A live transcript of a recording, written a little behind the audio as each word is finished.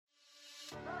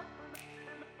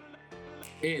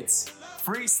It's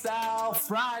Freestyle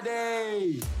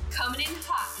Friday! Coming in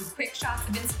hot with quick shots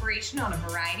of inspiration on a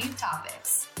variety of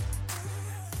topics.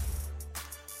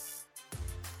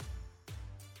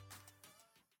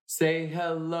 Say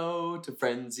hello to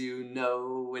friends you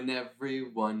know and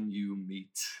everyone you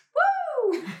meet.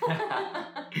 Woo!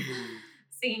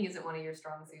 Singing isn't one of your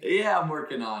strong suits. Yeah, I'm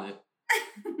working on it.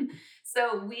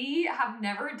 So we have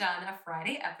never done a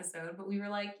Friday episode, but we were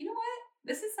like, you know what?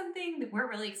 This is something that we're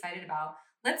really excited about.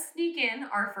 Let's sneak in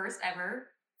our first ever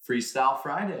Freestyle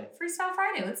Friday. Freestyle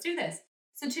Friday. Let's do this.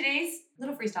 So today's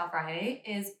little Freestyle Friday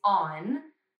is on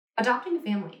adopting a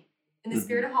family. In the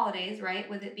spirit of holidays, right?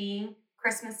 With it being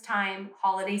Christmas time,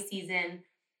 holiday season,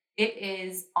 it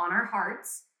is on our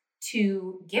hearts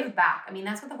to give back. I mean,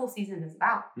 that's what the whole season is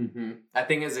about. I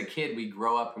think as a kid, we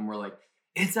grow up and we're like,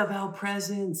 it's about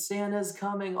presents. Santa's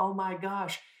coming. Oh my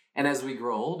gosh. And as we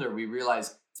grow older, we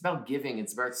realize it's about giving.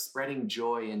 It's about spreading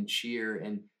joy and cheer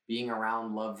and being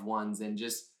around loved ones, and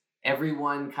just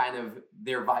everyone kind of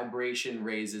their vibration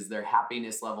raises, their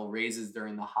happiness level raises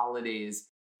during the holidays.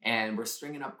 And we're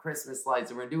stringing up Christmas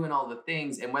lights and we're doing all the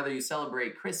things. And whether you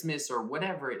celebrate Christmas or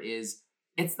whatever it is,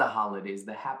 it's the holidays,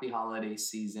 the happy holiday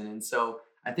season. And so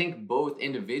I think both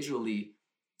individually,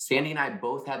 Sandy and I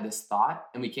both had this thought,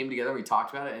 and we came together and we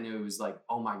talked about it, and it was like,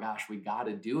 oh my gosh, we got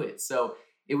to do it. So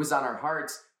it was on our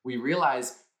hearts. We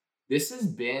realized this has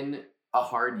been a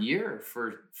hard year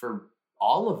for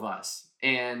all of us.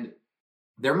 And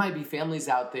there might be families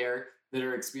out there that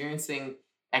are experiencing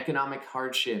economic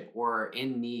hardship or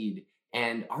in need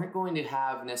and aren't going to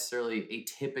have necessarily a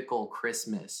typical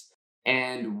Christmas.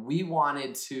 And we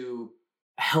wanted to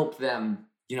help them,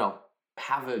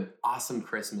 have an awesome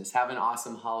Christmas, have an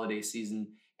awesome holiday season,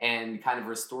 and kind of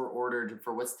restore order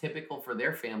for what's typical for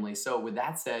their family. So with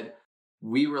that said,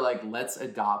 we were like, let's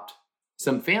adopt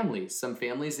some families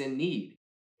in need.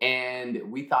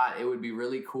 And we thought it would be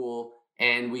really cool.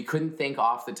 And we couldn't think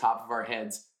off the top of our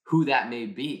heads who that may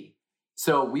be.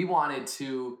 So we wanted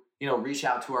to, reach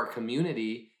out to our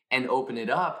community and open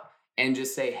it up and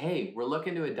just say, hey, we're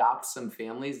looking to adopt some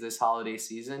families this holiday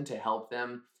season to help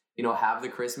them, have the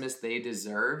Christmas they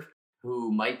deserve,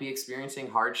 who might be experiencing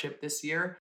hardship this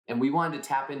year. And we wanted to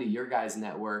tap into your guys'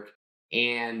 network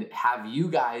and have you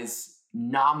guys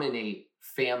nominate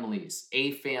families,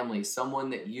 a family, someone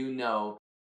that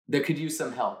that could use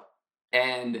some help.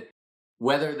 And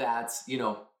whether that's,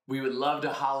 we would love to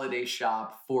holiday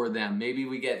shop for them. Maybe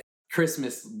we get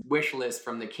Christmas wish list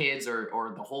from the kids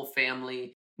or the whole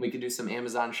family. We could do some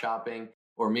Amazon shopping,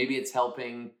 or maybe it's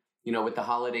helping, with the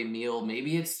holiday meal.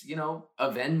 Maybe it's, a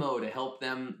Venmo to help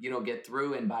them, get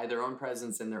through and buy their own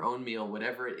presents and their own meal,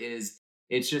 whatever it is.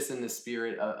 It's just in the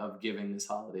spirit of giving this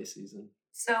holiday season.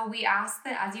 So we ask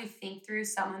that as you think through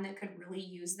someone that could really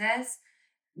use this,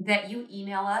 that you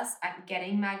email us at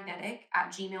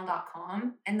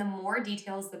gettingmagnetic@gmail.com. And the more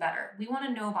details, the better. We want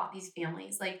to know about these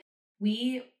families. Like,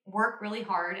 we work really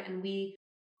hard and we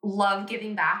love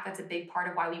giving back. That's a big part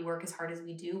of why we work as hard as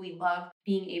we do. We love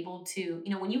being able to,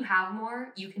 when you have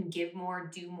more, you can give more,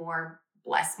 do more,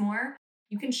 bless more.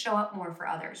 You can show up more for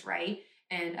others, right?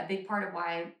 And a big part of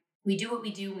why we do what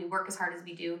we do and we work as hard as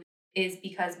we do is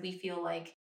because we feel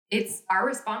like it's our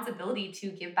responsibility to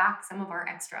give back some of our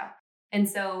extra. And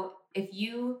so if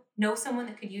you know someone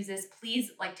that could use this,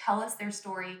 please tell us their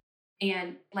story.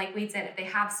 And like Wade said, if they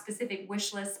have specific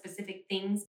wish lists, specific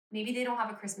things, maybe they don't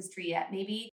have a Christmas tree yet.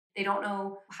 Maybe they don't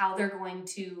know how they're going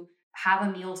to have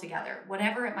a meal together.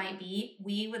 Whatever it might be,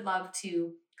 we would love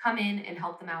to come in and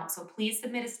help them out. So please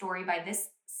submit a story by this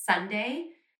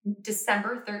Sunday,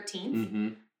 December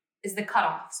 13th. Is the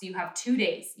cutoff. So you have 2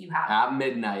 days. You have at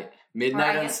midnight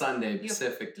on Sunday,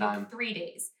 Pacific time. You have 3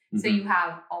 days. So you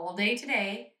have all day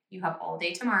today, you have all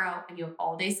day tomorrow, and you have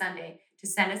all day Sunday to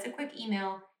send us a quick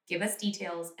email, give us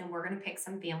details, and we're going to pick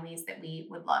some families that we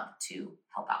would love to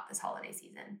help out this holiday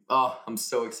season. Oh, I'm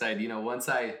so excited. Once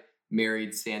I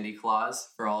married Sandy Claus,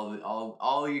 for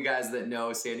all you guys that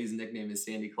know, Sandy's nickname is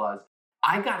Sandy Claus.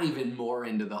 I got even more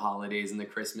into the holidays and the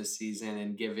Christmas season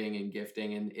and giving and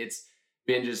gifting, and it's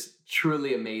been just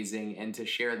truly amazing. And to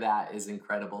share that is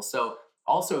incredible. So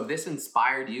also, if this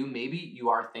inspired you, maybe you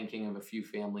are thinking of a few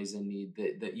families in need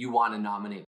that you want to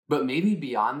nominate. But maybe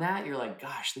beyond that, you're like,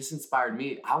 gosh, this inspired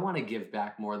me. I want to give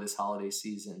back more this holiday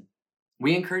season.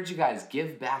 We encourage you guys,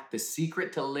 give back. The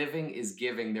secret to living is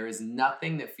giving. There is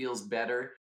nothing that feels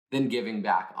better than giving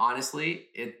back. Honestly,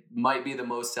 it might be the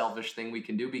most selfish thing we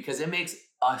can do because it makes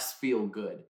us feel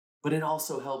good, but it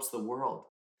also helps the world.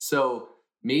 So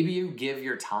maybe you give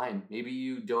your time. Maybe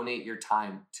you donate your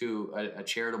time to a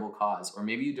charitable cause, or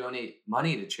maybe you donate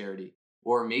money to charity,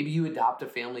 or maybe you adopt a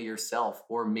family yourself,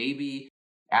 or maybe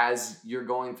as you're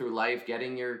going through life,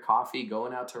 getting your coffee,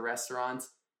 going out to restaurants,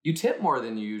 you tip more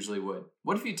than you usually would.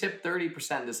 What if you tip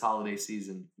 30% this holiday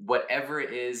season? Whatever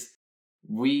it is,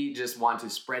 we just want to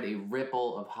spread a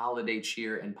ripple of holiday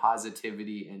cheer and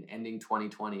positivity and ending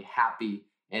 2020 happy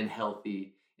and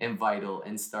healthy and vital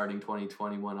and starting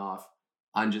 2021 off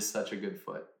on just such a good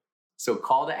foot. So,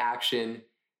 call to action,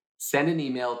 send an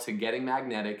email to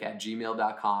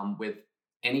gettingmagnetic@gmail.com with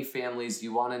any families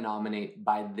you want to nominate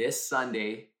by this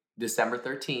Sunday, December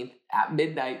 13th at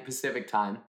midnight Pacific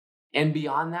time. And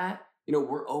beyond that,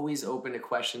 we're always open to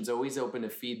questions, always open to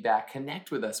feedback.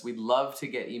 Connect with us. We'd love to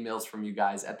get emails from you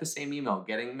guys at the same email,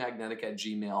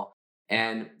 gettingmagnetic@gmail.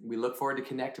 And we look forward to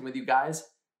connecting with you guys.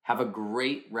 Have a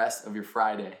great rest of your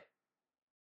Friday.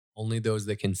 Only those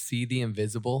that can see the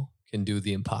invisible can do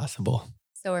the impossible.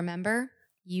 So remember,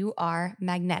 you are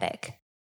magnetic.